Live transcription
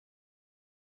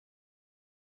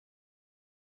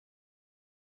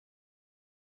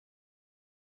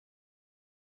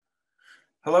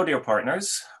Hello, dear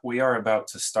partners. We are about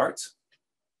to start.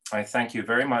 I thank you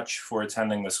very much for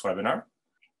attending this webinar.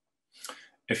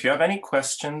 If you have any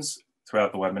questions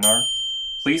throughout the webinar,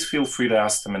 please feel free to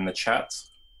ask them in the chat.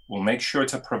 We'll make sure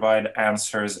to provide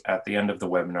answers at the end of the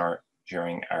webinar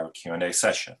during our Q&A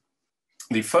session.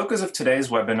 The focus of today's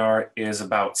webinar is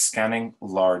about scanning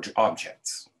large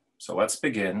objects. So let's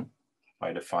begin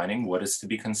by defining what is to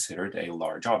be considered a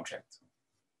large object.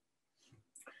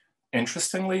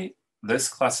 Interestingly, this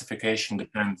classification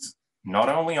depends not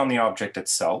only on the object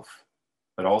itself,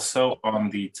 but also on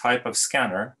the type of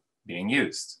scanner being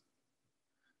used.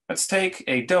 Let's take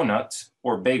a donut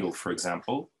or bagel, for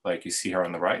example, like you see here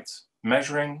on the right,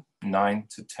 measuring 9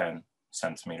 to 10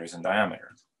 centimeters in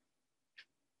diameter.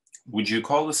 Would you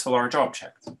call this a large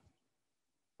object?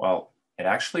 Well, it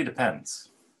actually depends.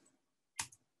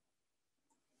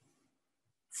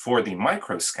 For the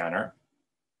microscanner,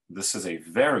 this is a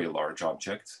very large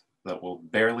object that will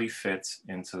barely fit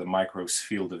into the micro's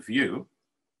field of view,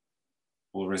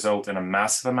 will result in a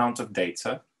massive amount of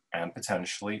data and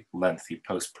potentially lengthy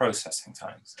post-processing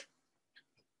times.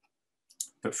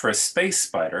 But for a space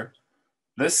spider,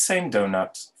 this same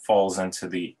donut falls into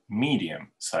the medium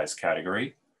size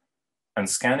category, and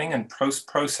scanning and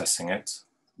post-processing it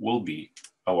will be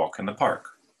a walk in the park.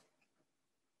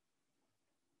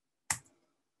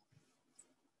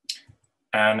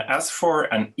 And as for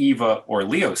an EVA or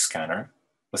LEO scanner,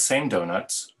 the same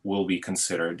donut will be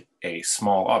considered a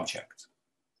small object.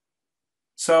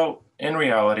 So in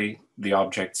reality, the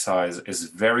object size is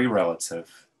very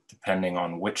relative depending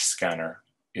on which scanner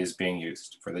is being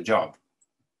used for the job.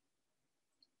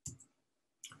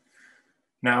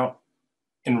 Now,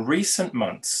 in recent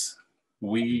months,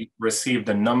 we received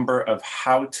a number of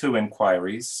how-to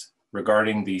inquiries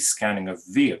regarding the scanning of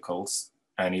vehicles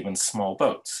and even small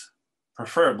boats,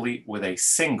 preferably with a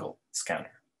single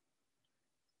scanner.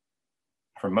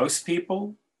 For most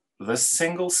people, this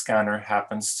single scanner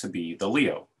happens to be the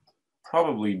LEO,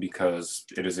 probably because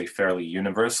it is a fairly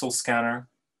universal scanner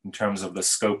in terms of the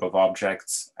scope of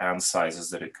objects and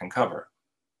sizes that it can cover.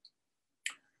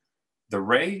 The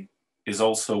Ray is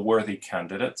also a worthy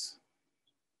candidate,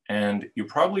 and you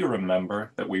probably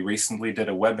remember that we recently did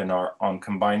a webinar on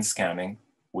combined scanning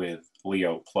with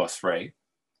LEO plus Ray,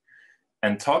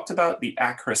 and talked about the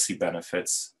accuracy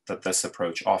benefits that this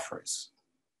approach offers.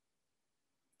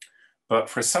 But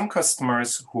for some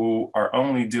customers who are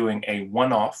only doing a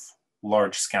one-off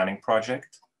large scanning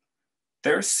project,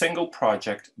 their single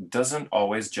project doesn't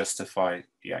always justify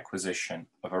the acquisition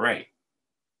of a Ray.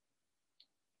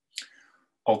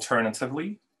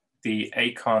 Alternatively, the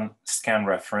ACON scan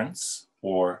reference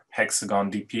or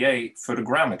hexagon DPA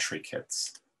photogrammetry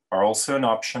kits are also an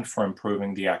option for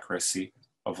improving the accuracy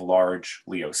of large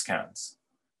LEO scans.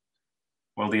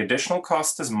 While the additional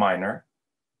cost is minor,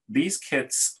 these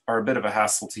kits are a bit of a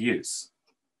hassle to use.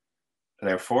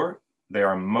 Therefore, they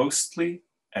are mostly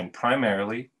and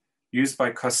primarily used by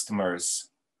customers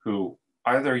who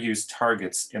either use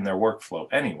targets in their workflow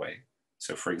anyway,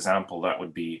 so for example, that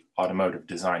would be automotive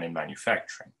design and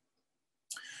manufacturing,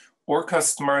 or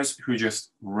customers who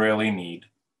just really need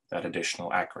that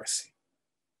additional accuracy.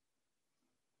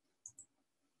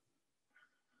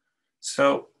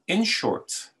 So in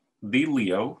short, the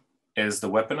LEO is the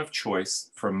weapon of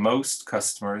choice for most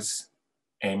customers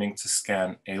aiming to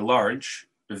scan a large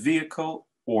vehicle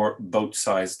or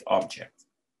boat-sized object.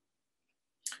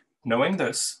 Knowing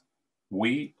this,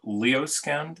 we LEO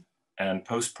scanned and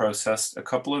post-processed a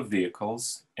couple of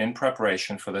vehicles in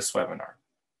preparation for this webinar.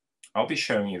 I'll be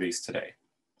showing you these today.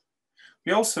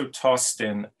 We also tossed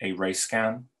in a Ray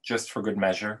scan just for good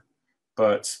measure,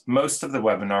 but most of the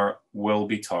webinar will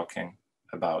be talking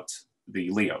about the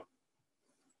LEO.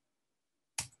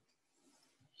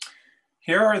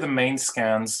 Here are the main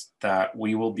scans that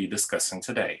we will be discussing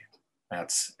today.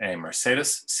 That's a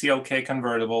Mercedes CLK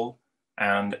convertible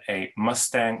and a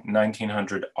Mustang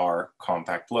 1900R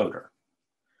compact loader.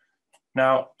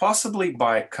 Now, possibly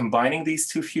by combining these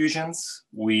two fusions,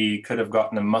 we could have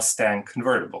gotten a Mustang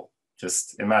convertible.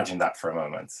 Just imagine that for a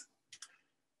moment.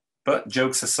 But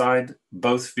jokes aside,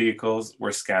 both vehicles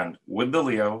were scanned with the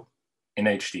LEO in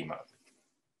HD mode.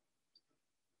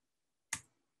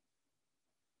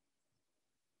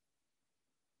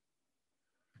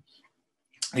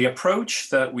 The approach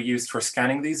that we used for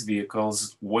scanning these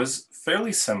vehicles was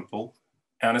fairly simple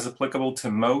and is applicable to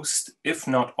most, if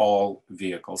not all,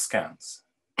 vehicle scans.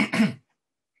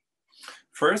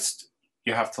 First,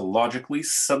 you have to logically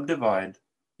subdivide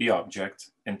the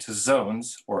object into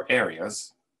zones or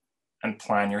areas and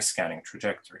plan your scanning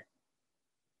trajectory.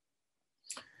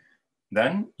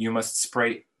 Then you must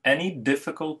spray any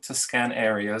difficult to scan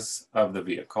areas of the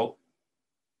vehicle,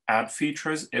 add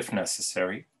features if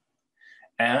necessary,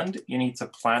 and you need to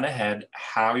plan ahead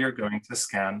how you're going to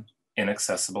scan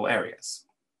inaccessible areas.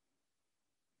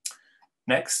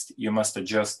 Next, you must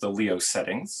adjust the Leo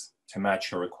settings to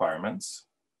match your requirements.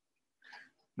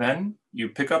 Then you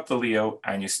pick up the Leo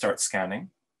and you start scanning.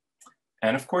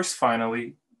 And of course,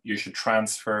 finally, you should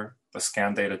transfer the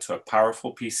scan data to a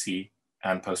powerful PC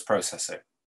and post-process it.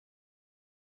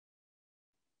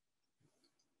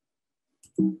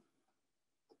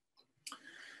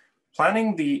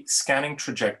 Planning the scanning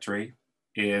trajectory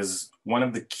is one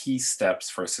of the key steps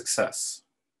for success.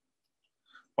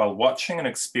 While watching an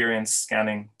experienced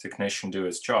scanning technician do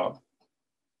his job,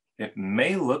 it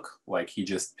may look like he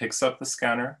just picks up the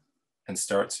scanner and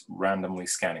starts randomly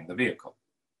scanning the vehicle.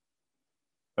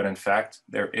 But in fact,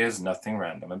 there is nothing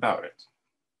random about it.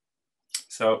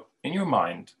 So in your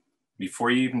mind, before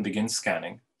you even begin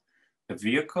scanning, the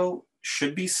vehicle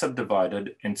should be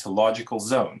subdivided into logical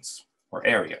zones or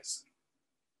areas.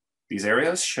 These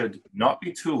areas should not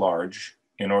be too large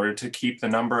in order to keep the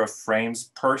number of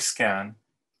frames per scan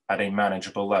at a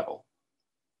manageable level.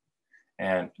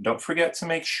 And don't forget to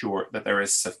make sure that there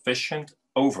is sufficient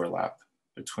overlap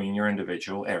between your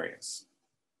individual areas.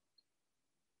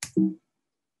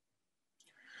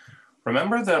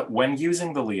 Remember that when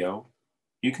using the Leo,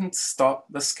 you can stop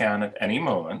the scan at any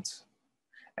moment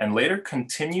and later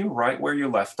continue right where you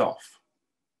left off.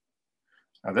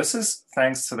 Now, this is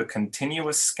thanks to the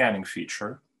continuous scanning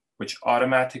feature, which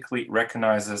automatically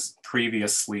recognizes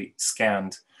previously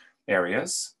scanned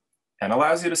areas and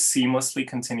allows you to seamlessly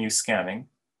continue scanning,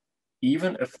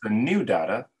 even if the new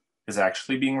data is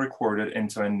actually being recorded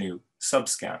into a new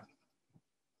subscan.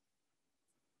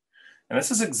 And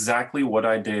this is exactly what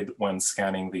I did when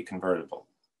scanning the convertible.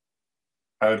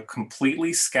 I would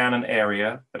completely scan an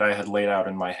area that I had laid out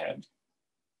in my head.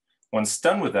 Once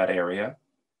done with that area,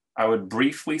 I would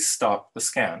briefly stop the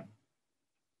scan.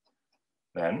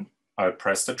 Then I would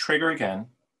press the trigger again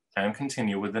and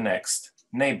continue with the next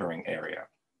neighboring area.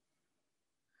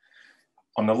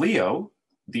 On the Leo,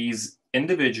 these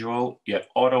individual yet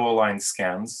auto-aligned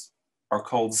scans are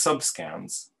called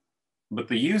subscans, but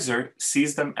the user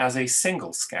sees them as a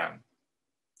single scan.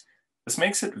 This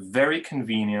makes it very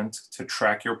convenient to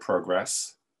track your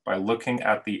progress by looking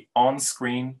at the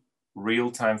on-screen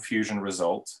real-time fusion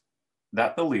result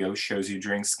that the Leo shows you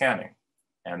during scanning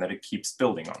and that it keeps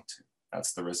building onto.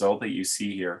 That's the result that you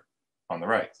see here on the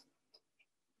right.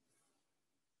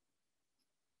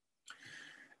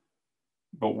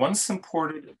 But once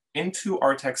imported into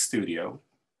Artec Studio,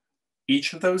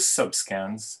 each of those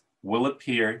subscans will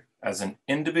appear as an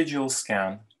individual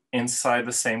scan inside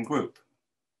the same group.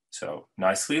 So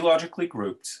nicely logically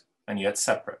grouped and yet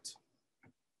separate.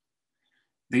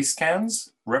 These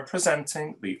scans,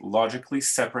 representing the logically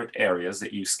separate areas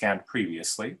that you scanned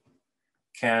previously,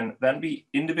 can then be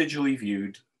individually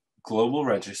viewed, global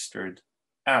registered,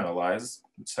 analyzed,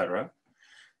 etc.,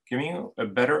 giving you a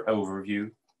better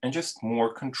overview and just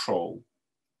more control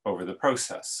over the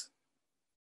process.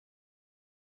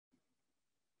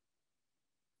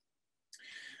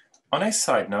 On a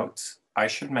side note, I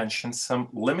should mention some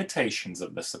limitations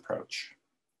of this approach.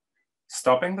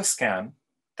 Stopping the scan,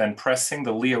 then pressing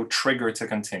the Leo trigger to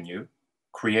continue,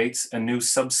 creates a new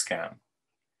subscan.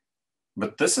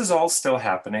 But this is all still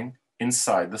happening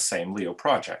inside the same Leo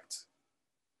project.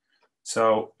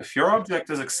 So if your object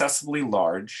is excessively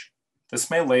large, this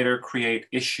may later create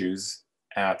issues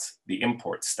at the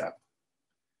import step.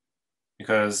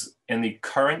 Because in the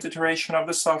current iteration of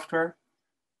the software,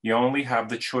 you only have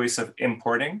the choice of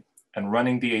importing and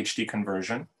running the HD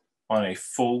conversion on a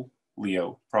full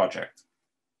Leo project.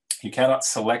 You cannot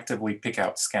selectively pick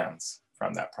out scans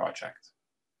from that project.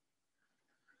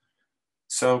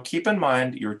 So keep in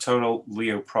mind your total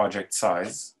Leo project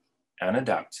size and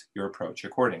adapt your approach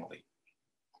accordingly.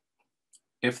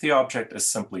 If the object is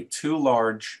simply too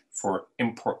large for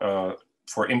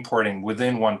importing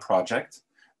within one project,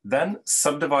 then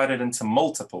subdivide it into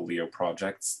multiple Leo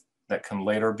projects that can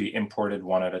later be imported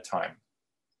one at a time.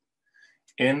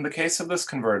 In the case of this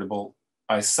convertible,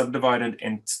 I subdivided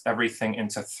everything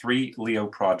into 3 Leo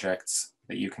projects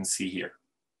that you can see here.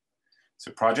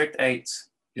 So project 8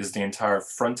 is the entire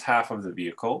front half of the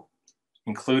vehicle,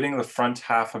 including the front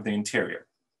half of the interior.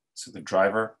 So the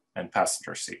driver and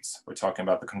passenger seats. We're talking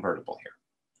about the convertible here.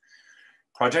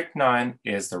 Project 9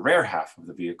 is the rear half of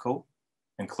the vehicle,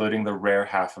 including the rear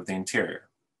half of the interior.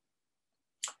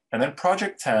 And then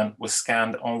project 10 was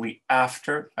scanned only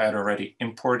after I had already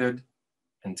imported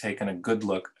and taken a good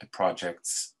look at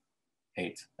projects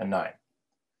 8 and 9.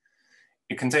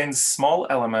 It contains small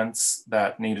elements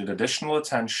that needed additional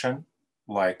attention,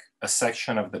 like a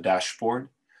section of the dashboard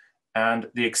and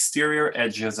the exterior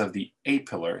edges of the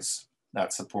A-pillars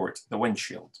that support the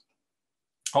windshield.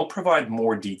 I'll provide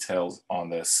more details on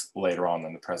this later on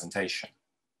in the presentation.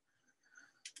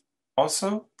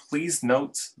 Also, please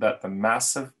note that the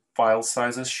massive file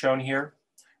sizes shown here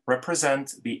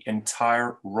represent the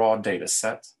entire raw data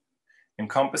set,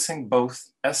 encompassing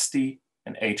both SD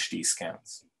and HD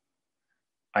scans.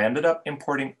 I ended up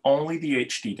importing only the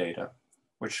HD data,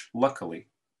 which luckily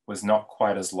was not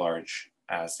quite as large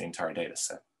as the entire data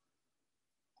set.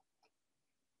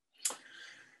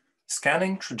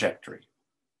 Scanning trajectory.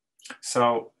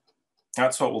 So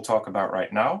that's what we'll talk about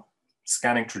right now.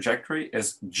 Scanning trajectory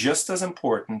is just as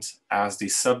important as the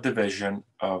subdivision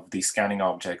of the scanning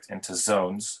object into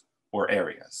zones or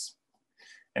areas.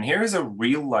 And here is a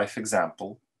real-life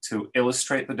example to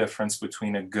illustrate the difference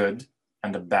between a good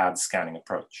and a bad scanning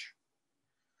approach.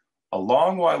 A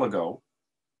long while ago,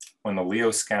 when the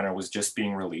Leo scanner was just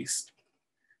being released,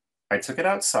 I took it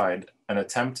outside and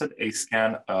attempted a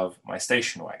scan of my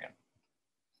station wagon.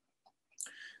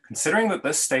 Considering that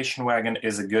this station wagon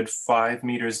is a good 5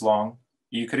 meters long,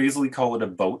 you could easily call it a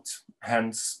boat,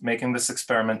 hence making this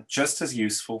experiment just as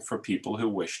useful for people who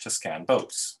wish to scan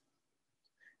boats.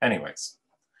 Anyways,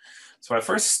 so I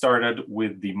first started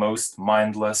with the most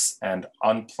mindless and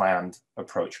unplanned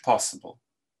approach possible.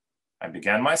 I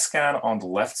began my scan on the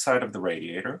left side of the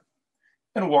radiator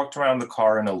and walked around the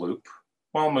car in a loop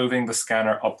while moving the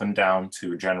scanner up and down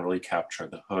to generally capture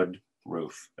the hood,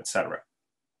 roof, etc.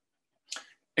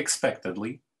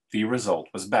 Expectedly, the result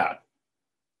was bad,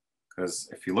 because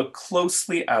if you look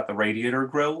closely at the radiator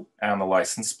grille and the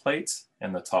license plate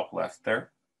in the top left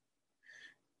there,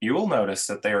 you will notice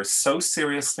that they are so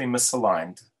seriously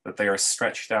misaligned that they are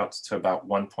stretched out to about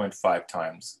 1.5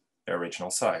 times their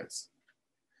original size.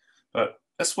 But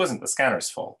this wasn't the scanner's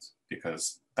fault,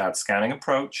 because bad scanning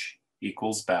approach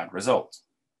equals bad result.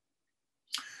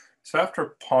 So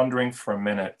after pondering for a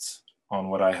minute on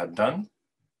what I had done,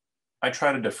 I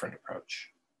tried a different approach.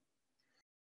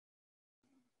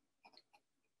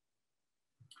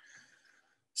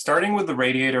 Starting with the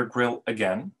radiator grille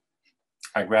again,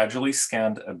 I gradually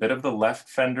scanned a bit of the left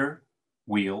fender,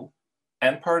 wheel,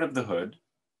 and part of the hood,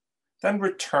 then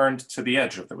returned to the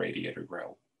edge of the radiator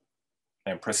grille,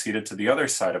 and proceeded to the other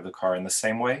side of the car in the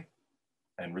same way,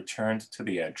 and returned to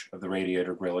the edge of the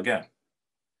radiator grille again.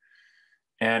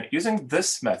 And using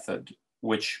this method,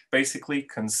 which basically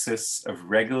consists of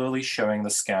regularly showing the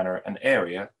scanner an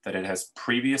area that it has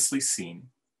previously seen,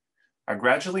 I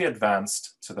gradually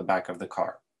advanced to the back of the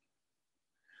car.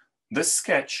 This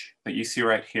sketch that you see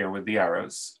right here with the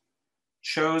arrows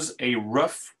shows a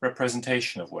rough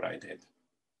representation of what I did.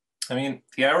 I mean,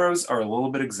 the arrows are a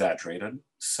little bit exaggerated,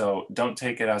 so don't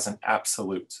take it as an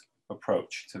absolute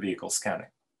approach to vehicle scanning.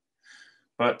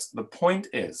 But the point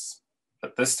is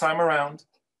that this time around,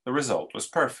 the result was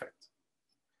perfect.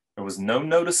 There was no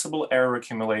noticeable error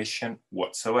accumulation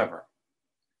whatsoever.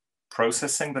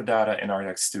 Processing the data in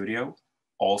Artec Studio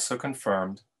also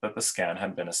confirmed that the scan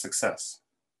had been a success.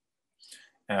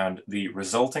 And the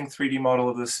resulting 3D model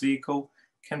of this vehicle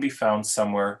can be found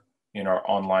somewhere in our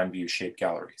online ViewShape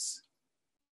galleries.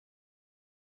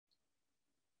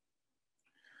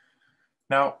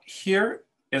 Now, here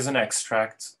is an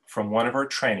extract from one of our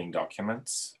training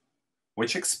documents,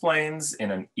 which explains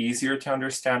in an easier to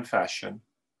understand fashion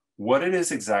what it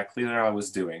is exactly that I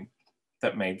was doing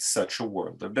that made such a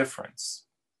world of difference.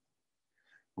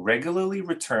 Regularly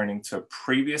returning to a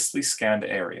previously scanned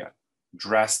area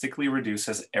drastically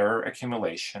reduces error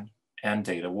accumulation and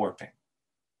data warping.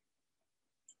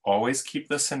 Always keep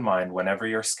this in mind whenever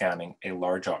you're scanning a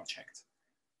large object.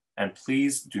 And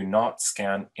please do not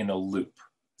scan in a loop,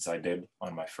 as I did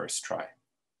on my first try.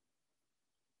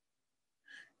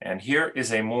 And here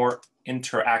is a more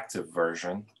interactive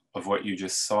version of what you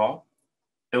just saw,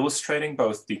 illustrating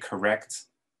both the correct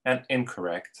and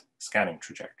incorrect scanning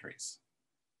trajectories.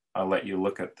 I'll let you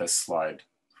look at this slide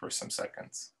for some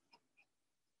seconds.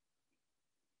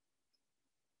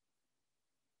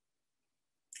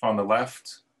 On the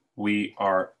left, we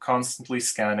are constantly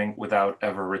scanning without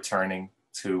ever returning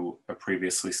to a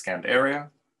previously scanned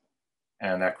area,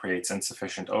 and that creates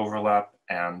insufficient overlap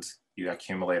and you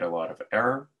accumulate a lot of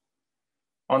error.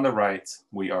 On the right,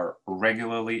 we are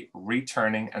regularly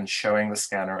returning and showing the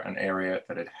scanner an area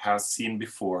that it has seen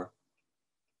before,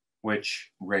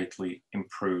 which greatly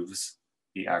improves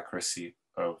the accuracy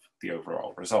of the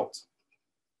overall result.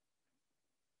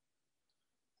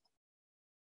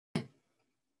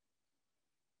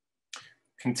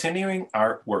 Continuing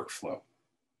our workflow.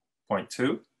 Point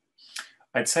 2,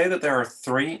 I'd say that there are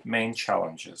three main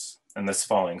challenges in this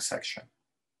following section.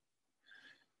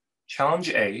 Challenge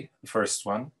A, the first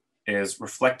one, is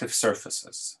reflective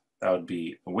surfaces. That would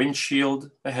be the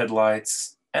windshield, the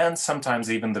headlights, and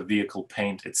sometimes even the vehicle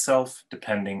paint itself,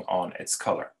 depending on its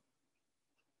color.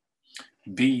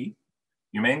 B,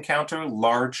 you may encounter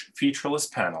large featureless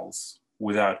panels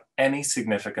without any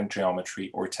significant geometry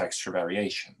or texture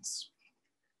variations.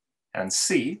 And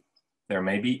C, there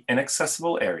may be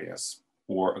inaccessible areas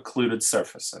or occluded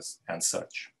surfaces and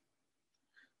such.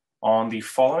 On the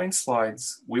following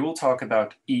slides, we will talk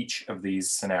about each of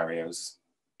these scenarios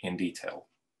in detail.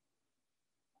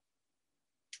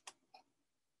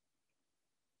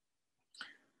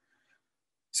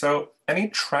 So any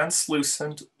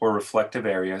translucent or reflective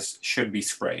areas should be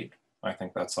sprayed. I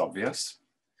think that's obvious.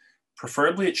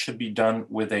 Preferably it should be done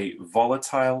with a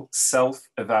volatile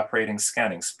self-evaporating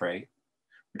scanning spray,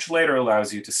 which later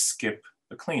allows you to skip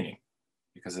the cleaning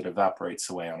because it evaporates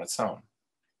away on its own.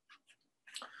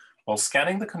 While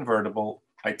scanning the convertible,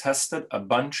 I tested a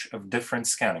bunch of different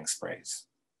scanning sprays.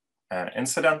 And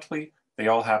incidentally, they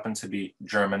all happen to be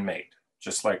German made,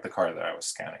 just like the car that I was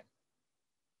scanning.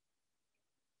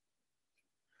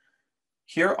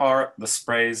 Here are the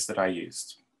sprays that I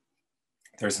used.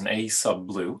 There's an A sub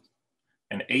blue,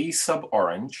 an A sub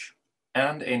orange,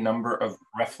 and a number of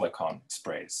Reflecon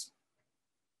sprays.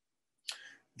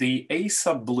 The A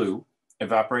sub blue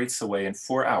evaporates away in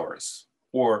 4 hours,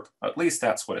 or at least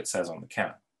that's what it says on the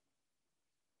can.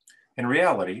 In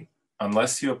reality,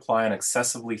 unless you apply an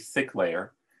excessively thick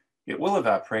layer, it will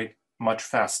evaporate much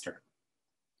faster.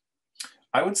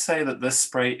 I would say that this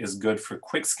spray is good for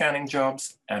quick scanning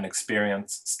jobs and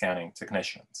experienced scanning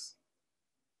technicians.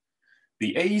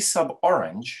 The AE Sub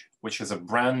Orange, which is a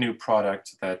brand new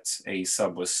product that AE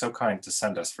Sub was so kind to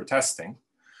send us for testing,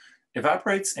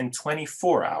 evaporates in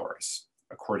 24 hours,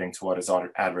 according to what is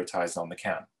advertised on the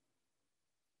can.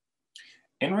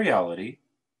 In reality,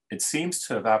 it seems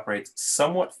to evaporate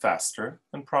somewhat faster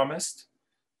than promised,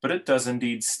 but it does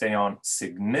indeed stay on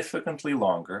significantly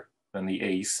longer than the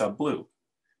AE Sub Blue,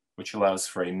 which allows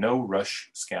for a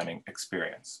no-rush scanning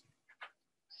experience.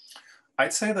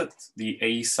 I'd say that the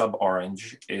AE Sub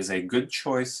Orange is a good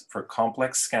choice for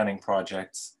complex scanning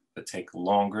projects that take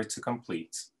longer to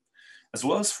complete, as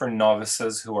well as for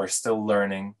novices who are still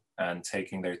learning and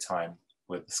taking their time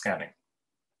with the scanning.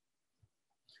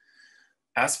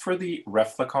 As for the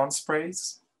Reflecon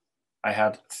sprays, I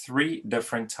had 3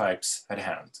 different types at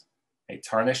hand: a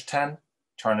Tarnish 10,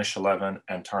 Tarnish 11,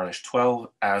 and Tarnish 12,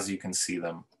 as you can see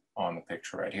them on the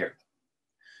picture right here.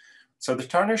 So the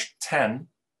Tarnish 10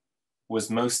 was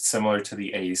most similar to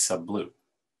the AE Sub Blue.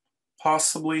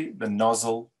 Possibly the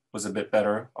nozzle was a bit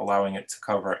better, allowing it to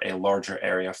cover a larger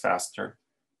area faster,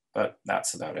 but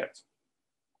that's about it.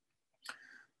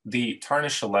 The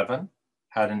Tarnish 11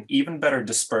 had an even better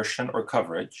dispersion or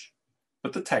coverage,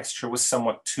 but the texture was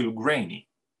somewhat too grainy.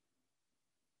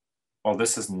 While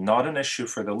this is not an issue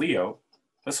for the Leo,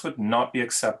 this would not be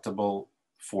acceptable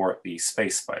for the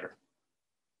Space Spider.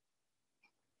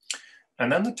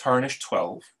 And then the Tarnish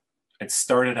 12, it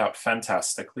started out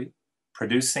fantastically,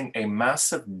 producing a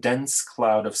massive dense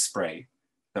cloud of spray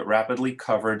that rapidly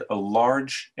covered a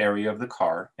large area of the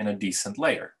car in a decent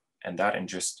layer, and that in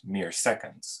just mere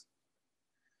seconds.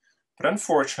 But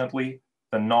unfortunately,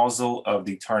 the nozzle of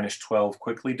the Tarnish 12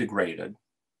 quickly degraded.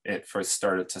 It first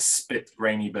started to spit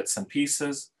grainy bits and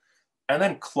pieces, and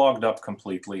then clogged up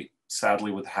completely,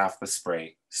 sadly with half the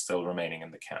spray still remaining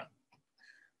in the can.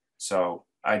 So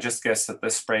I just guess that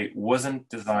this spray wasn't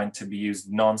designed to be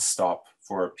used non-stop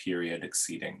for a period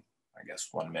exceeding, I guess,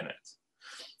 1 minute.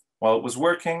 While it was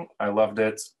working, I loved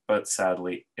it, but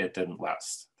sadly, it didn't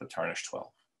last, the Tarnish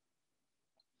 12.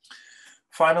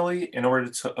 Finally, in order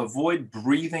to avoid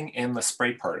breathing in the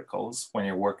spray particles when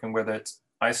you're working with it,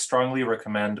 I strongly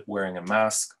recommend wearing a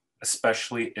mask,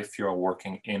 especially if you're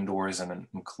working indoors in an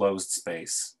enclosed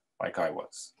space like I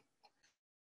was.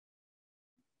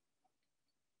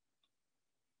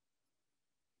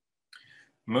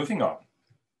 Moving on.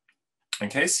 In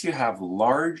case you have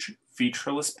large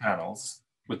featureless panels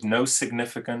with no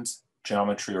significant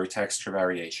geometry or texture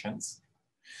variations,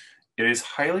 it is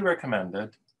highly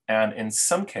recommended, and in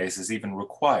some cases even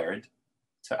required,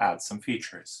 to add some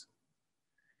features.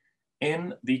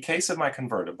 In the case of my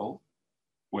convertible,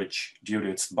 which due to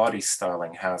its body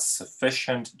styling has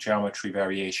sufficient geometry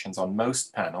variations on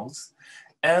most panels,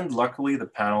 and luckily the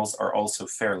panels are also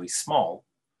fairly small,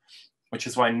 which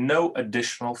is why no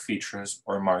additional features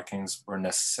or markings were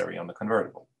necessary on the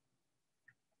convertible.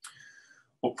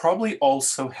 What probably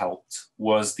also helped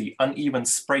was the uneven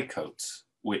spray coat,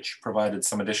 which provided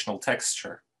some additional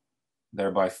texture.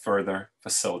 thereby further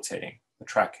facilitating the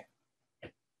tracking.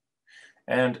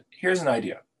 And here's an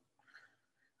idea.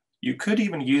 You could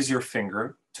even use your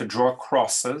finger to draw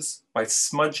crosses by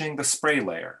smudging the spray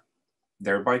layer,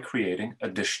 thereby creating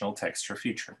additional texture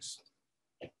features.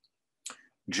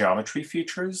 Geometry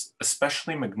features,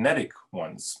 especially magnetic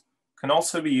ones, can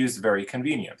also be used very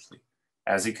conveniently,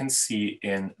 as you can see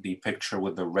in the picture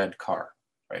with the red car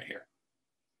right here.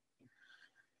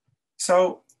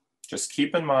 So just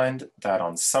keep in mind that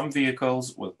on some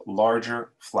vehicles with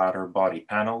larger, flatter body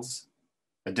panels,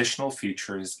 additional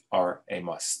features are a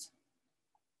must.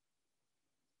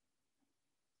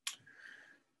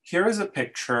 Here is a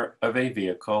picture of a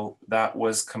vehicle that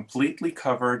was completely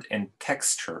covered in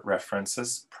texture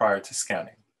references prior to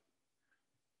scanning.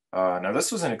 Now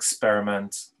this was an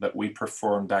experiment that we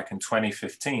performed back in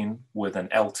 2015 with an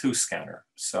L2 scanner,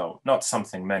 so not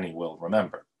something many will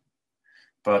remember.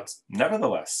 But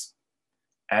nevertheless,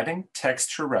 adding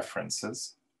texture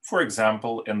references, for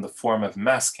example, in the form of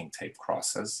masking tape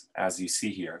crosses, as you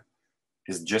see here,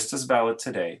 is just as valid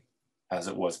today as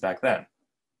it was back then,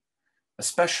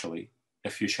 especially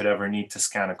if you should ever need to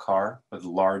scan a car with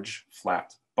large,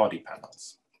 flat body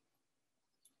panels.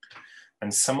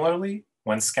 And similarly,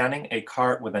 when scanning a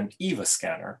car with an EVA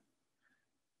scanner,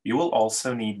 you will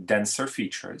also need denser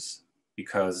features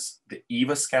because the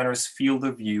EVA scanner's field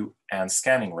of view and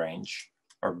scanning range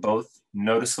are both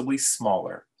noticeably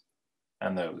smaller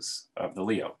than those of the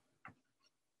Leo.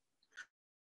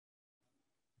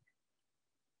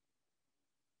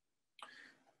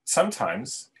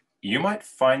 Sometimes you might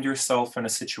find yourself in a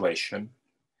situation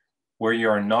where you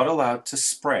are not allowed to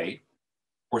spray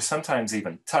or sometimes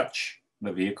even touch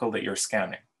the vehicle that you're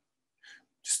scanning.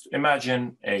 Just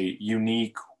imagine a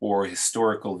unique or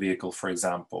historical vehicle, for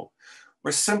example,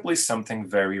 or simply something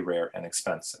very rare and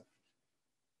expensive.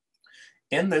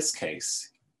 In this case,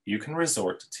 you can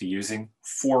resort to using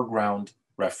foreground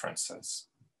references.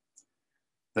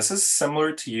 This is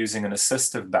similar to using an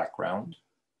assistive background,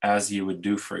 as you would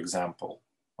do, for example,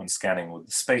 when scanning with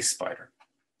the Space Spider.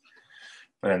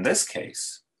 But in this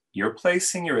case, you're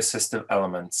placing your assistive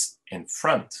elements in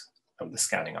front of the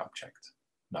scanning object,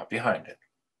 not behind it.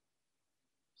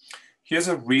 Here's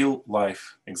a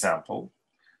real-life example.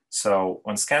 So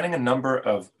when scanning a number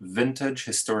of vintage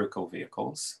historical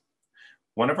vehicles,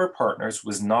 one of our partners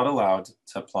was not allowed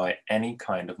to apply any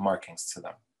kind of markings to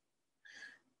them.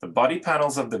 The body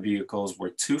panels of the vehicles were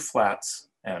too flat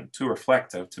and too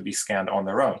reflective to be scanned on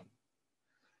their own.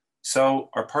 So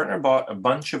our partner bought a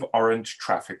bunch of orange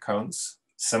traffic cones,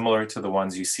 similar to the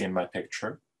ones you see in my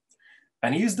picture,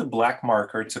 and used a black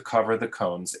marker to cover the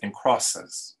cones in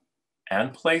crosses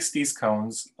and place these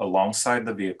cones alongside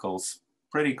the vehicles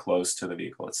pretty close to the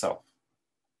vehicle itself.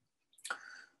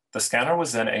 The scanner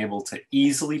was then able to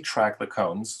easily track the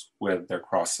cones with their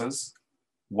crosses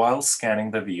while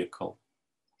scanning the vehicle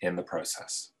in the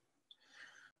process.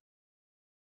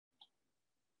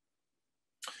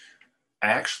 I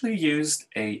actually used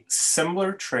a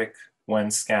similar trick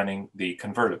when scanning the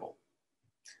convertible.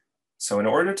 So in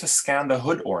order to scan the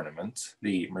hood ornament,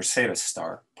 the Mercedes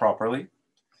star, properly,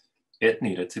 it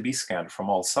needed to be scanned from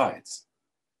all sides.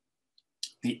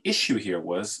 The issue here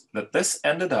was that this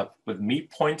ended up with me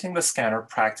pointing the scanner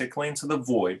practically into the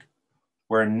void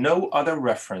where no other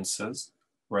references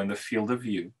were in the field of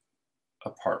view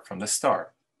apart from the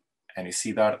star. And you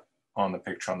see that on the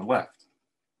picture on the left.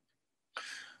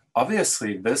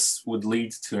 Obviously, this would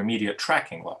lead to immediate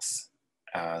tracking loss,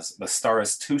 as the star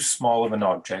is too small of an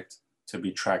object to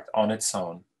be tracked on its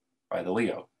own by the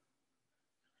Leo.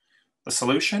 The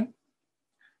solution?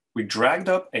 We dragged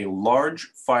up a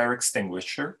large fire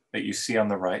extinguisher that you see on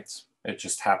the right. It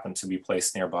just happened to be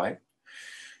placed nearby.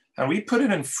 And we put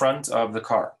it in front of the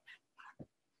car.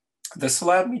 This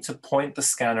allowed me to point the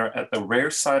scanner at the rear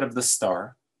side of the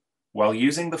star while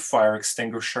using the fire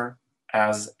extinguisher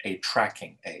as a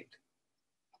tracking aid.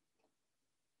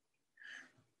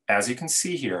 As you can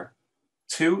see here,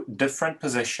 two different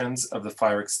positions of the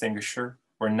fire extinguisher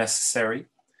were necessary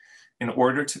in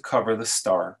order to cover the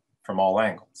star from all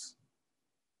angles.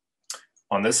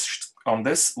 On this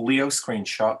Leo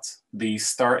screenshot, the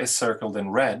star is circled in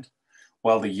red,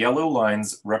 while the yellow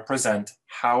lines represent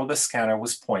how the scanner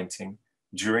was pointing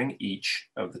during each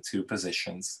of the two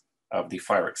positions of the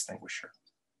fire extinguisher.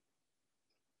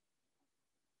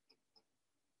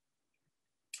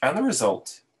 And the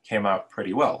result came out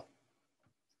pretty well.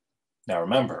 Now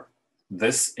remember,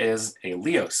 this is a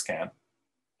Leo scan,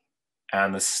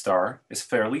 and the star is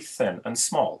fairly thin and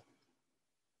small.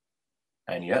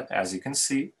 And yet, as you can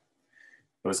see,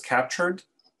 it was captured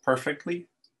perfectly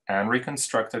and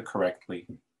reconstructed correctly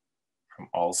from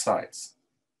all sides.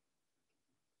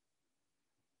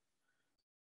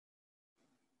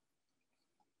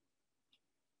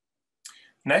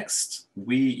 Next,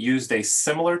 we used a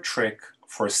similar trick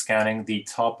for scanning the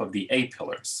top of the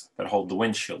A-pillars that hold the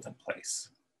windshield in place.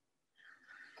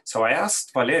 So I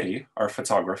asked Valeri, our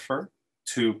photographer,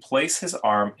 to place his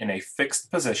arm in a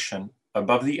fixed position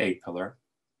above the A-pillar,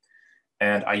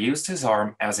 and I used his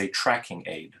arm as a tracking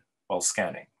aid while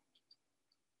scanning.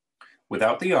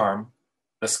 Without the arm,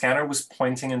 the scanner was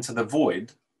pointing into the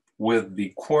void, with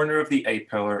the corner of the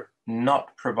A-pillar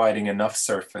not providing enough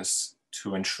surface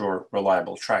to ensure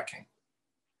reliable tracking.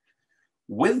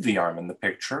 With the arm in the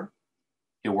picture,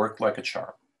 it worked like a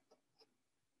charm.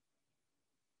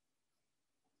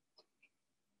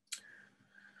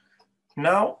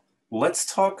 Now, let's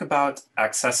talk about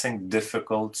accessing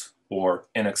difficult or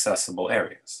inaccessible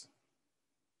areas.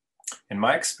 In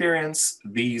my experience,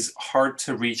 these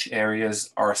hard-to-reach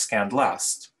areas are scanned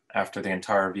last after the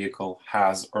entire vehicle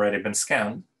has already been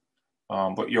scanned,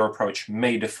 but your approach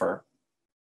may differ.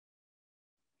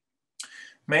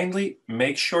 Mainly,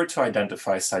 make sure to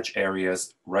identify such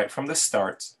areas right from the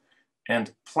start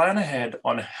and plan ahead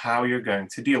on how you're going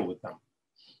to deal with them.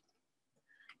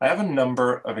 I have a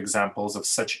number of examples of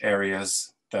such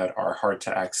areas that are hard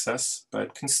to access,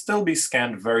 but can still be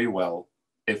scanned very well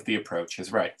if the approach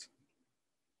is right.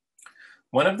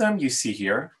 One of them you see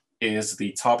here is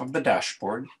the top of the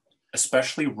dashboard,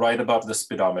 especially right above the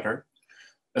speedometer,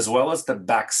 as well as the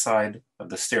backside of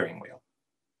the steering wheel.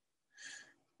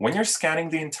 When you're scanning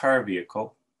the entire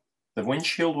vehicle, the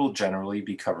windshield will generally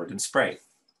be covered in spray.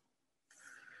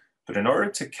 But in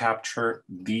order to capture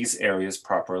these areas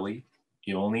properly,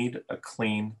 you will need a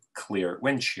clean, clear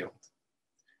windshield.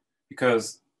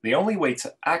 Because the only way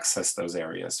to access those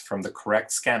areas from the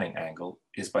correct scanning angle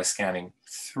is by scanning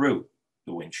through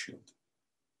the windshield,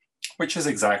 which is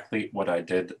exactly what I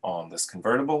did on this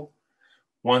convertible.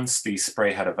 Once the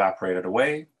spray had evaporated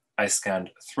away, I scanned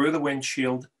through the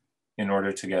windshield in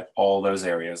order to get all those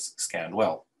areas scanned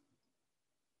well.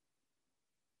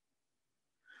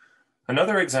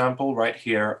 Another example right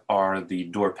here are the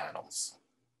door panels.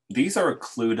 These are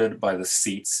occluded by the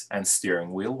seats and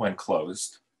steering wheel when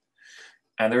closed,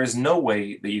 and there is no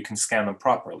way that you can scan them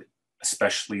properly,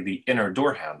 especially the inner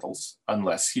door handles,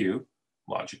 unless you,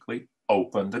 logically,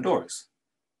 open the doors.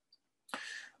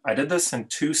 I did this in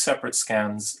 2 separate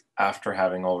scans after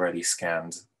having already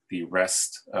scanned the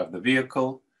rest of the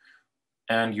vehicle,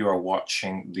 and you are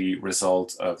watching the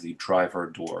result of the driver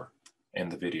door in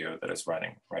the video that is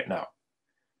running right now.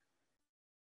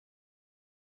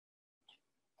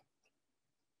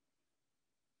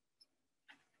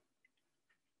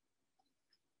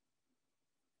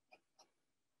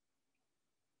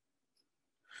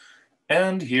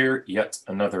 And here, yet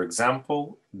another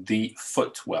example, the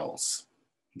footwells.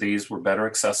 These were better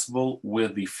accessible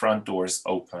with the front doors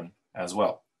open as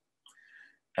well.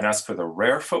 And as for the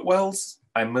rear footwells,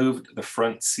 I moved the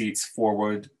front seats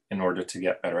forward in order to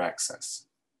get better access.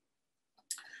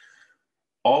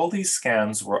 All these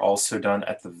scans were also done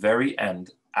at the very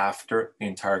end after the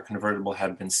entire convertible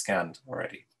had been scanned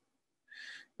already.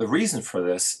 The reason for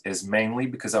this is mainly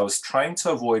because I was trying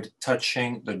to avoid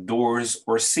touching the doors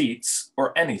or seats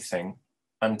or anything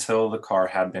until the car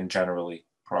had been generally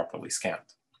properly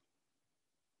scanned.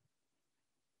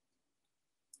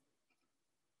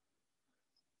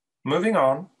 Moving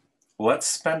on, let's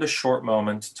spend a short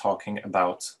moment talking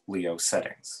about LEO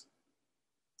settings.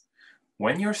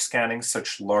 When you're scanning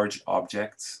such large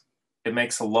objects, it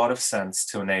makes a lot of sense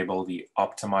to enable the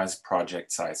Optimize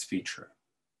Project Size feature.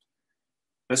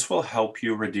 This will help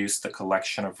you reduce the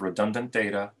collection of redundant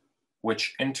data,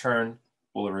 which in turn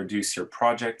will reduce your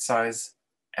project size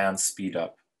and speed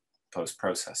up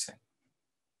post-processing.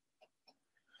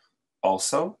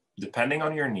 Also, depending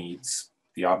on your needs,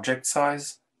 the object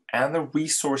size, and the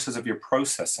resources of your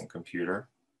processing computer,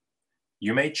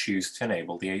 you may choose to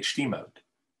enable the HD mode.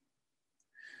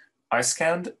 I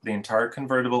scanned the entire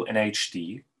convertible in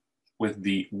HD with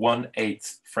the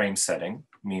 1/8 frame setting,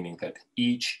 meaning that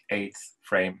each 1/8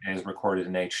 frame is recorded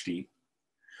in HD.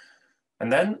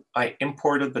 And then I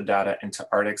imported the data into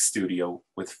Artec Studio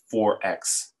with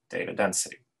 4x data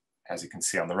density, as you can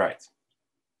see on the right.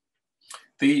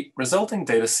 The resulting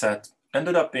data set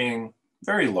ended up being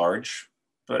very large,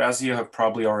 but as you have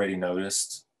probably already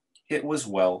noticed, it was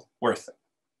well worth it.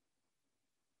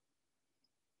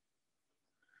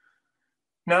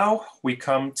 Now we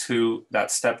come to that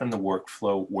step in the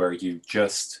workflow where you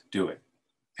just do it.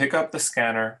 Pick up the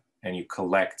scanner and you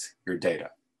collect your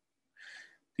data.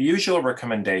 The usual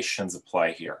recommendations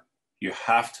apply here. You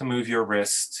have to move your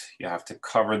wrist, you have to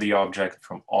cover the object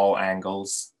from all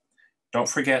angles. Don't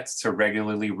forget to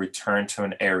regularly return to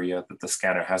an area that the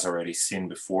scanner has already seen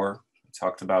before. We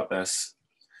talked about this.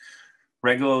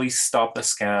 Regularly stop the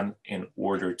scan in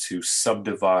order to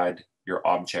subdivide your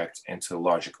object into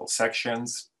logical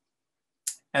sections.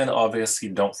 And obviously,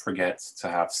 don't forget to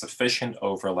have sufficient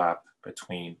overlap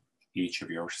between each of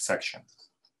your sections.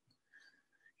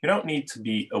 You don't need to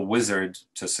be a wizard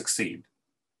to succeed.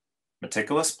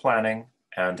 Meticulous planning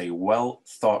and a well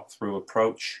thought through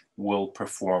approach will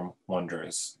perform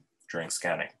wonders during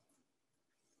scanning.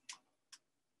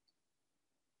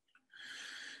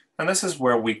 And this is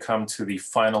where we come to the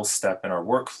final step in our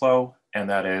workflow, and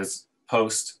that is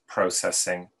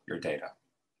post-processing your data.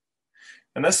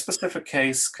 In this specific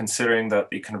case, considering that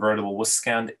the convertible was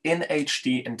scanned in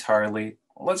HD entirely,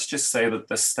 let's just say that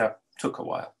this step took a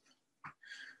while.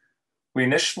 We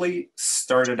initially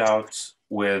started out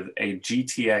with a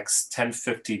GTX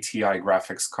 1050 Ti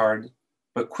graphics card,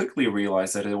 but quickly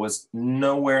realized that it was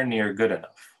nowhere near good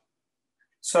enough.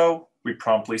 So we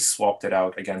promptly swapped it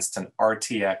out against an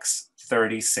RTX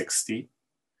 3060,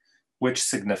 which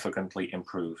significantly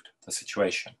improved the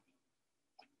situation.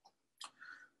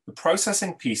 The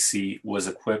processing PC was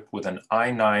equipped with an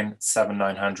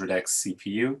i9-7900X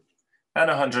CPU and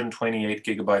 128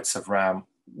 gigabytes of RAM,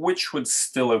 which would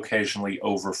still occasionally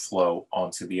overflow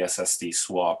onto the SSD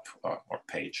swap or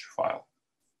page file.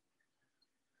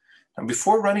 And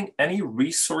before running any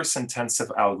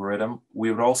resource-intensive algorithm,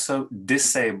 we would also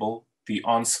disable the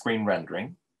on-screen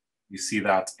rendering. You see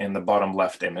that in the bottom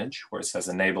left image where it says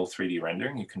enable 3D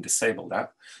rendering. You can disable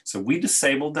that. So we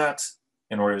disabled that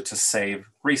in order to save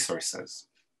resources.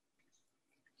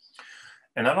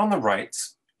 And then on the right,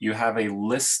 you have a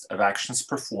list of actions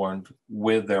performed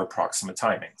with their approximate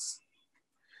timings.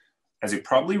 As you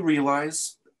probably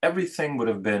realize, everything would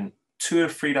have been 2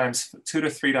 to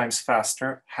 3 times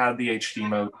faster had the HD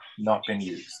mode not been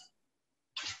used.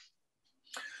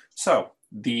 So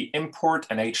the import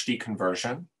and HD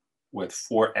conversion with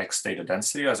 4x data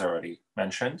density, as I already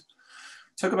mentioned,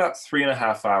 took about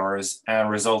 3.5 hours and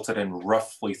resulted in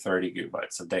roughly 30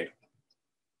 gigabytes of data.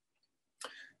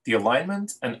 The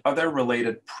alignment and other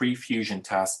related pre-fusion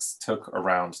tasks took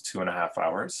around 2.5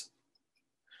 hours.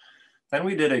 Then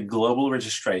we did a global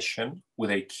registration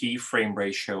with a key frame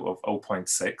ratio of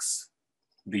 0.6.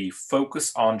 The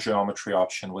focus on geometry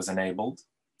option was enabled,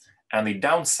 and the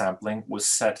downsampling was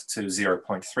set to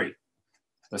 0.3.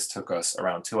 This took us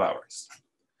around 2 hours.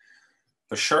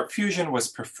 The sharp fusion was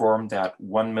performed at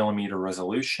 1mm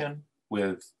resolution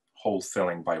with hole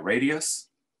filling by radius,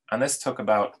 and this took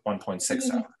about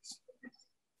 1.6 hours.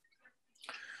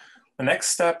 The next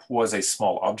step was a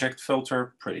small object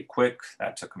filter, pretty quick.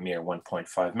 That took a mere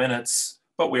 1.5 minutes,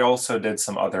 but we also did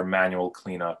some other manual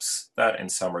cleanups that in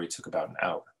summary took about an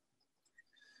hour.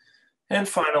 And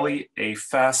finally, a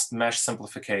fast mesh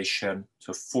simplification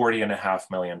to 40.5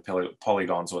 million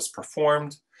polygons was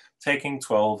performed, taking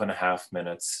 12.5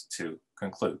 minutes to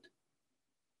conclude.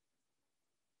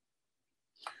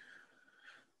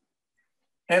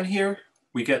 And here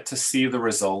we get to see the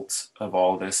result of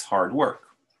all this hard work.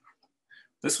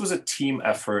 This was a team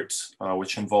effort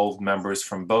which involved members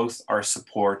from both our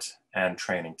support and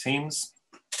training teams.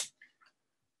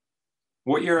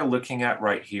 What you're looking at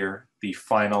right here, the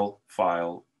final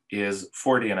file, is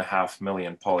 40.5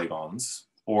 million polygons,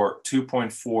 or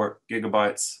 2.4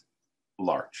 gigabytes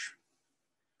large.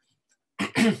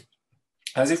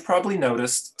 As you've probably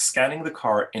noticed, scanning the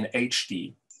car in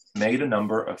HD made a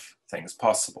number of things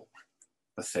possible.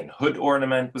 The thin hood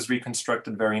ornament was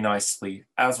reconstructed very nicely,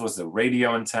 as was the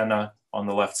radio antenna on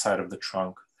the left side of the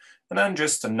trunk, and then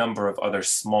just a number of other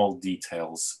small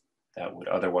details that would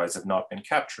otherwise have not been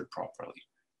captured properly.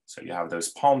 So you have those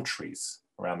palm trees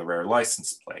around the rear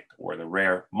license plate or the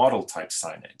rear model type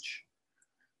signage.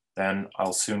 Then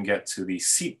I'll soon get to the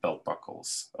seatbelt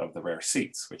buckles of the rear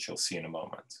seats, which you'll see in a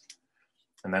moment.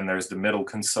 And then there's the middle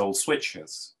console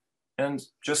switches and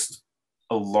just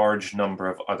a large number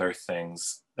of other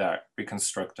things that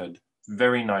reconstructed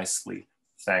very nicely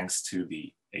thanks to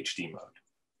the HD mode.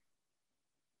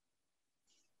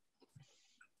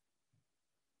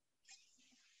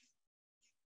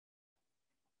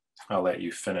 I'll let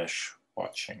you finish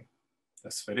watching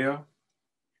this video.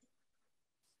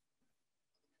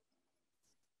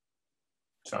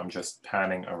 So I'm just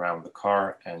panning around the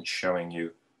car and showing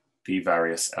you the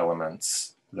various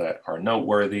elements that are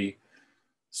noteworthy.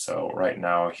 So right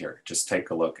now here, just take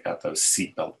a look at those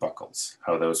seatbelt buckles,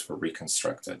 how those were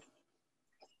reconstructed.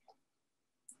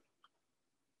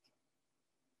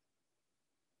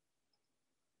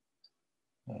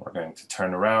 And we're going to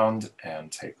turn around and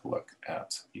take a look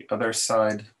at the other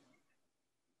side.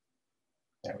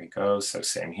 There we go. So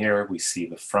same here, we see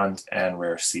the front and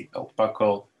rear seatbelt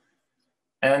buckle.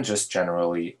 And just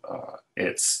generally,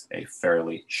 it's a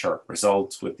fairly sharp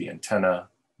result with the antenna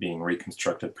being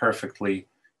reconstructed perfectly.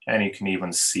 And you can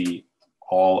even see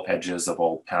all edges of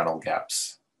all panel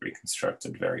gaps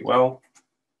reconstructed very well.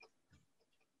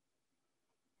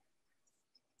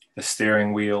 The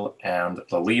steering wheel and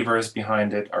the levers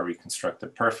behind it are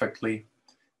reconstructed perfectly.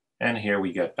 And here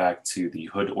we get back to the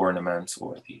hood ornament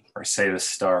or the Mercedes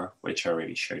star, which I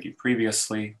already showed you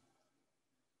previously.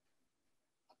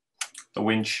 The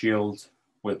windshield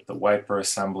with the wiper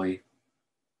assembly.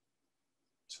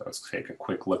 So let's take a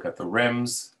quick look at the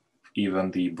rims.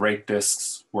 Even the brake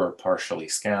discs were partially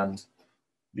scanned.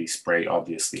 The spray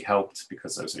obviously helped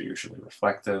because those are usually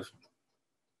reflective.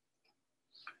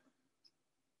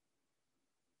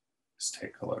 Let's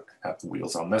take a look at the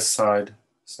wheels on this side.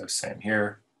 So same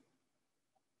here.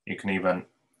 You can even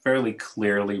fairly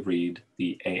clearly read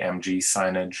the AMG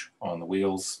signage on the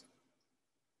wheels.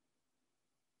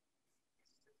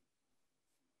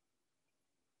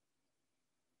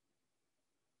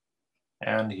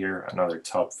 And here, another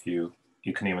top view.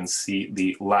 You can even see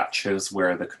the latches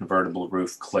where the convertible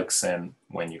roof clicks in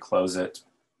when you close it.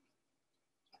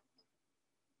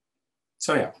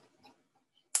 So yeah,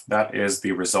 that is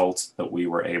the result that we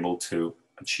were able to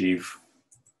achieve.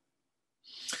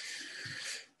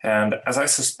 And as I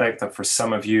suspect that for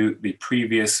some of you, the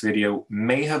previous video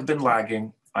may have been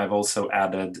lagging, I've also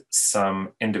added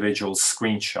some individual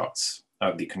screenshots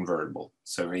of the convertible.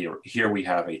 So here we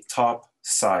have a top,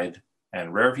 side,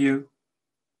 and rear view.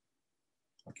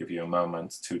 I'll give you a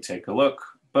moment to take a look,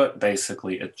 but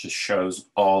basically it just shows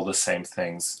all the same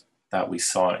things that we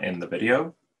saw in the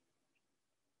video.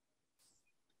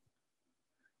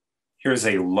 Here's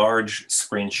a large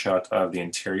screenshot of the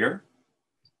interior.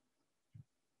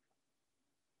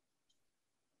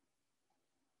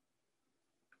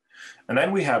 And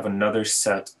then we have another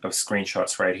set of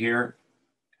screenshots right here,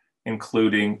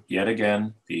 including, yet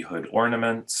again, the hood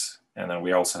ornament. And then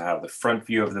we also have the front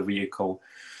view of the vehicle,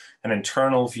 an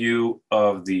internal view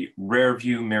of the rear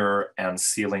view mirror and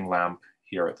ceiling lamp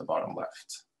here at the bottom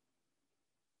left.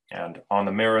 And on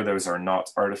the mirror, those are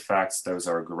not artifacts, those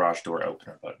are garage door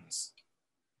opener buttons.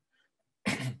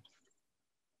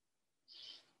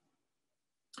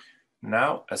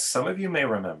 Now, as some of you may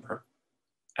remember,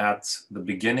 at the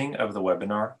beginning of the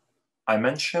webinar, I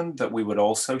mentioned that we would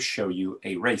also show you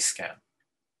a ray scan.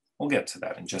 We'll get to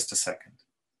that in just a second.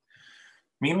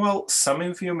 Meanwhile, some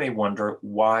of you may wonder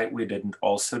why we didn't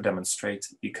also demonstrate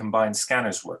the combined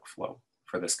scanners workflow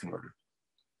for this converter.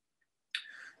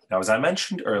 Now, as I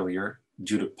mentioned earlier,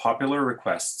 due to popular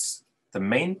requests, the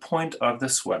main point of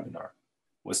this webinar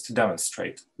was to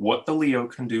demonstrate what the Leo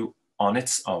can do on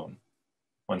its own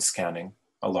when scanning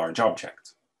a large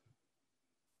object.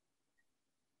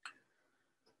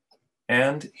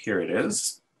 And here it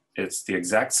is. It's the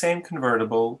exact same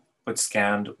convertible, but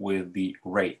scanned with the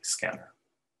ray scanner.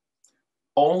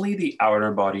 Only the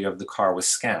outer body of the car was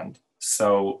scanned,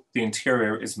 so the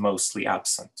interior is mostly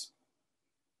absent.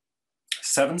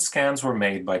 7 scans were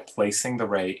made by placing the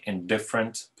ray in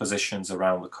different positions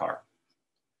around the car.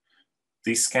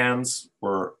 These scans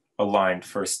were aligned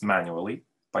first manually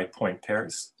by point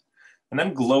pairs, and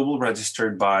then global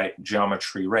registered by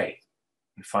geometry ray.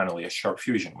 And finally, a sharp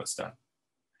fusion was done.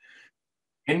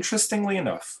 Interestingly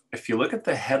enough, if you look at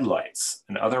the headlights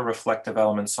and other reflective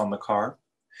elements on the car,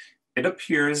 it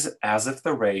appears as if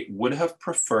the ray would have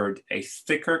preferred a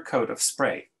thicker coat of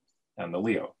spray than the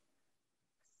Leo.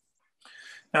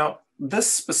 Now,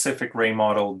 this specific ray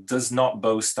model does not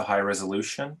boast the high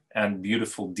resolution and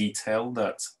beautiful detail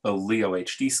that the Leo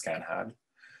HD scan had,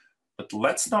 but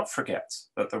let's not forget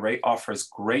that the ray offers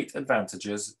great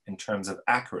advantages in terms of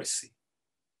accuracy,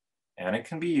 and it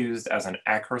can be used as an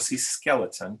accuracy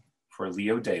skeleton for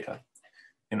Leo data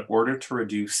in order to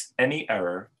reduce any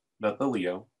error that the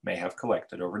Leo may have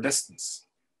collected over distance.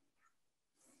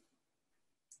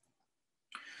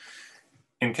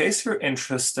 In case you're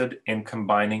interested in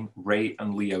combining ray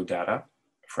and Leo data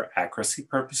for accuracy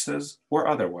purposes or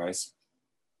otherwise,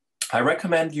 I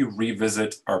recommend you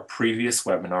revisit our previous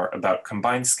webinar about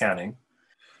combined scanning.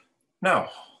 Now,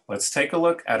 let's take a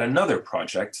look at another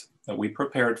project that we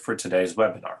prepared for today's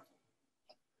webinar.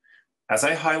 As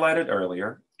I highlighted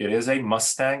earlier, it is a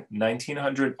Mustang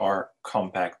 1900R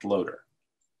compact loader.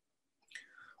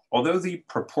 Although the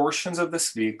proportions of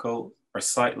this vehicle are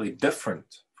slightly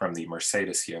different from the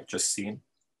Mercedes you have just seen,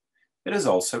 it is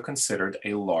also considered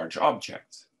a large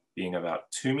object, being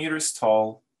about 2 meters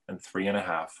tall and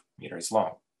 3.5 meters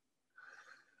long.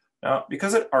 Now,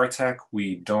 because at Artec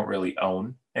we don't really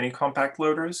own any compact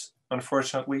loaders,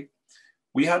 unfortunately,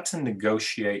 we had to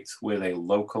negotiate with a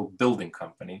local building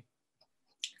company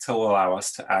to allow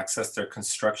us to access their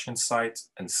construction site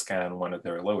and scan one of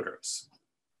their loaders.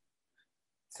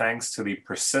 Thanks to the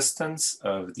persistence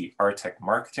of the Artec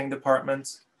marketing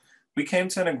department, we came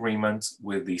to an agreement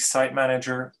with the site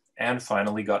manager and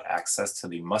finally got access to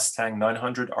the Mustang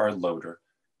 900R loader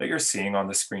that you're seeing on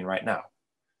the screen right now.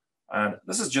 And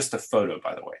this is just a photo,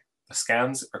 by the way. The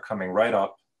scans are coming right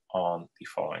up on the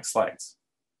following slides.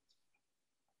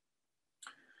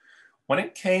 When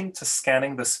it came to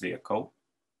scanning this vehicle,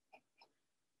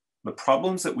 the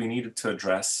problems that we needed to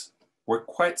address were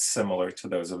quite similar to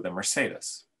those of the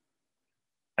Mercedes.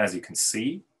 As you can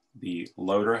see, the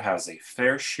loader has a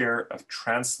fair share of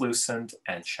translucent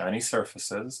and shiny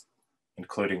surfaces,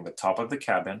 including the top of the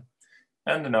cabin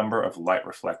and a number of light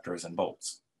reflectors and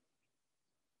bolts.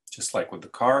 Just like with the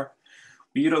car,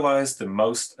 we utilized the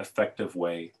most effective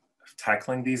way of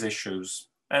tackling these issues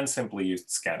and simply used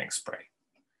scanning spray.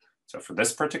 So for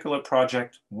this particular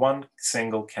project, one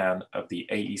single can of the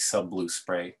AE Sub Blue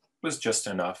spray was just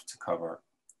enough to cover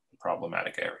the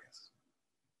problematic areas.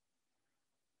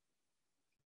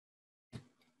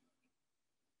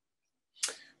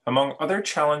 Among other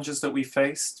challenges that we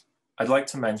faced, I'd like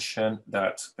to mention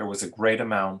that there was a great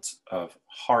amount of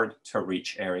hard to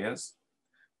reach areas,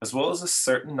 as well as a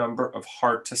certain number of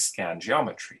hard to scan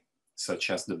geometry, such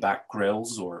as the back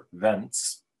grills or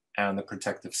vents and the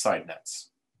protective side nets.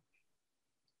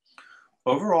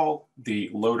 Overall,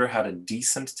 the loader had a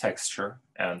decent texture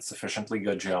and sufficiently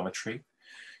good geometry,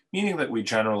 meaning that we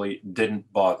generally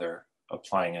didn't bother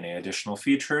applying any additional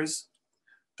features.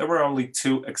 There were only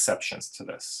two exceptions to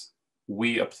this.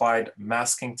 We applied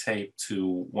masking tape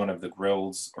to one of the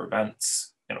grills or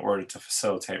vents in order to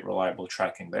facilitate reliable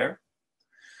tracking there.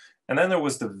 And then there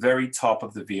was the very top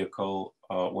of the vehicle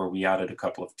where we added a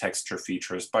couple of texture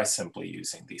features by simply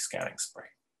using the scanning spray.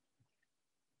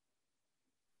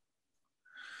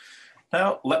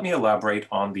 Now, let me elaborate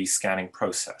on the scanning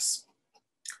process.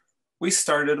 We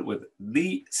started with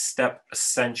the step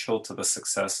essential to the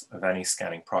success of any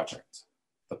scanning project,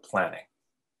 the planning.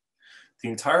 The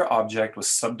entire object was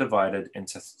subdivided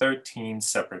into 13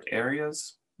 separate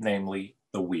areas, namely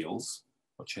the wheels,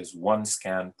 which is one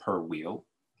scan per wheel,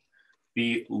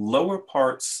 the lower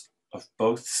parts of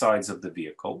both sides of the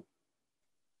vehicle,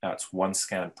 that's one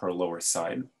scan per lower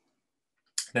side,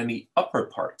 then the upper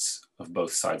parts of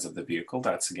both sides of the vehicle,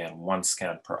 that's again one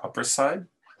scan per upper side,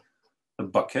 the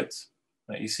bucket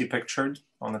that you see pictured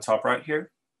on the top right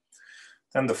here,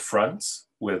 then the front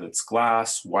with its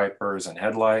glass, wipers, and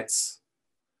headlights,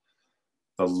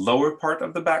 the lower part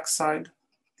of the backside,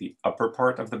 the upper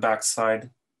part of the backside,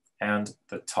 and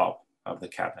the top of the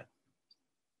cabin.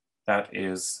 That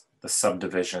is the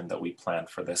subdivision that we planned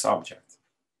for this object.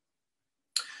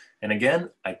 And again,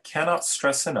 I cannot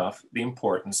stress enough the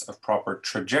importance of proper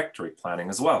trajectory planning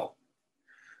as well.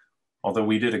 Although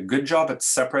we did a good job at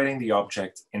separating the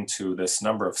object into this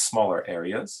number of smaller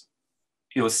areas,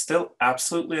 it was still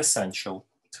absolutely essential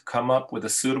to come up with a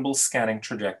suitable scanning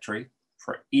trajectory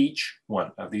for each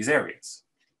one of these areas.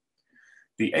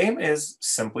 The aim is,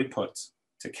 simply put,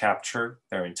 to capture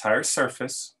their entire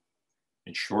surface,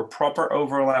 ensure proper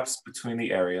overlaps between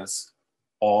the areas,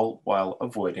 all while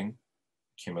avoiding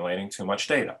accumulating too much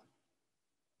data.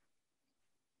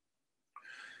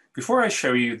 Before I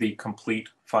show you the complete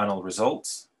final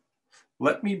results,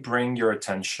 let me bring your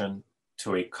attention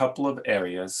to a couple of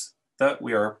areas that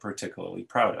we are particularly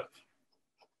proud of.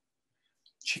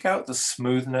 Check out the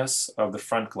smoothness of the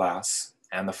front glass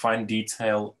and the fine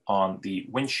detail on the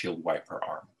windshield wiper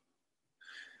arm.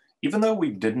 Even though we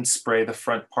didn't spray the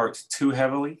front part too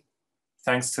heavily,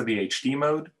 thanks to the HD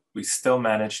mode, we still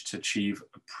managed to achieve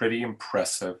a pretty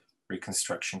impressive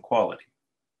reconstruction quality.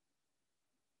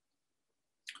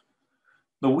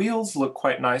 The wheels look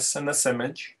quite nice in this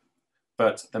image,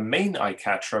 but the main eye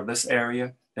catcher of this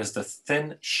area is the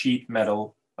thin sheet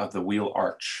metal of the wheel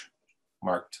arch,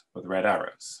 marked with red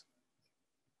arrows.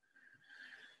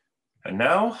 And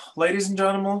now, ladies and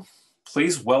gentlemen,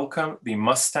 please welcome the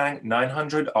Mustang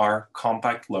 900R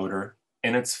compact loader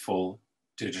in its full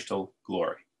digital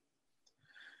glory.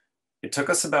 It took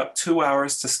us about 2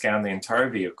 hours to scan the entire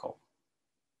vehicle.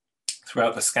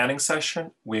 Throughout the scanning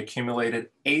session, we accumulated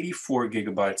 84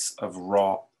 gigabytes of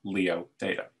raw LEO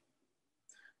data.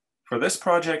 For this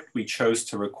project, we chose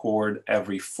to record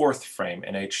every fourth frame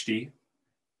in HD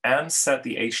and set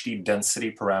the HD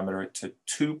density parameter to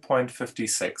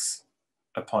 2.56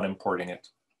 upon importing it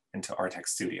into Artec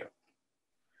Studio.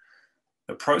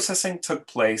 The processing took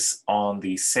place on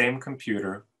the same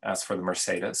computer as for the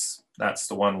Mercedes. That's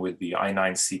the one with the i9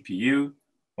 CPU,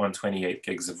 128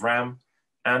 gigs of RAM,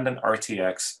 and an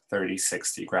RTX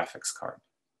 3060 graphics card.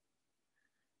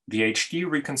 The HD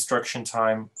reconstruction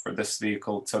time for this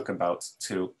vehicle took about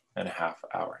 2.5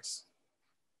 hours.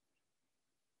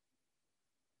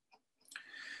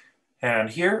 And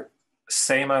here,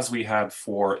 same as we had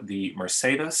for the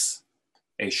Mercedes,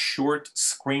 a short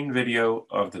screen video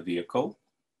of the vehicle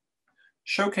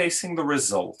showcasing the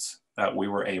result that we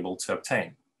were able to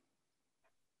obtain.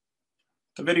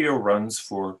 The video runs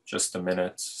for just a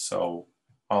minute, so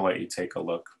I'll let you take a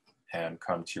look and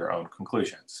come to your own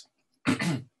conclusions.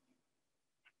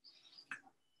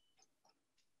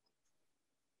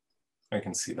 I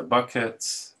can see the bucket,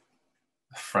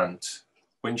 the front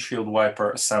windshield wiper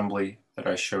assembly that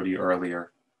I showed you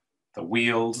earlier, the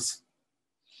wheels,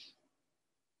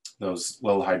 those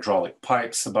little hydraulic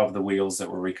pipes above the wheels that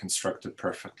were reconstructed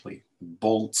perfectly,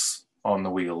 bolts on the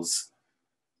wheels.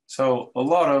 So a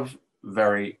lot of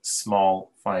very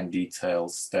small, fine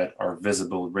details that are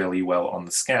visible really well on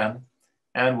the scan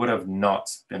and would have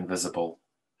not been visible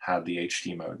had the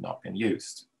HD mode not been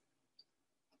used.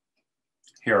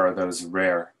 Here are those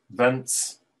rare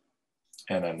vents,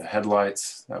 and then the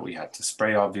headlights that we had to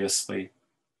spray, obviously.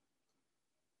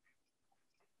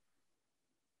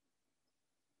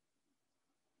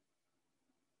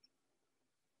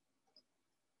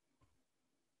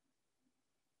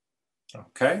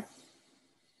 Okay.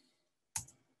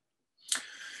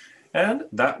 And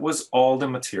that was all the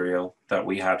material that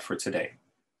we had for today.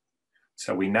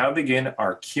 So we now begin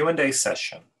our Q&A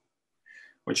session,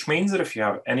 which means that if you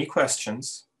have any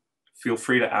questions, feel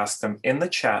free to ask them in the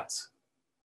chat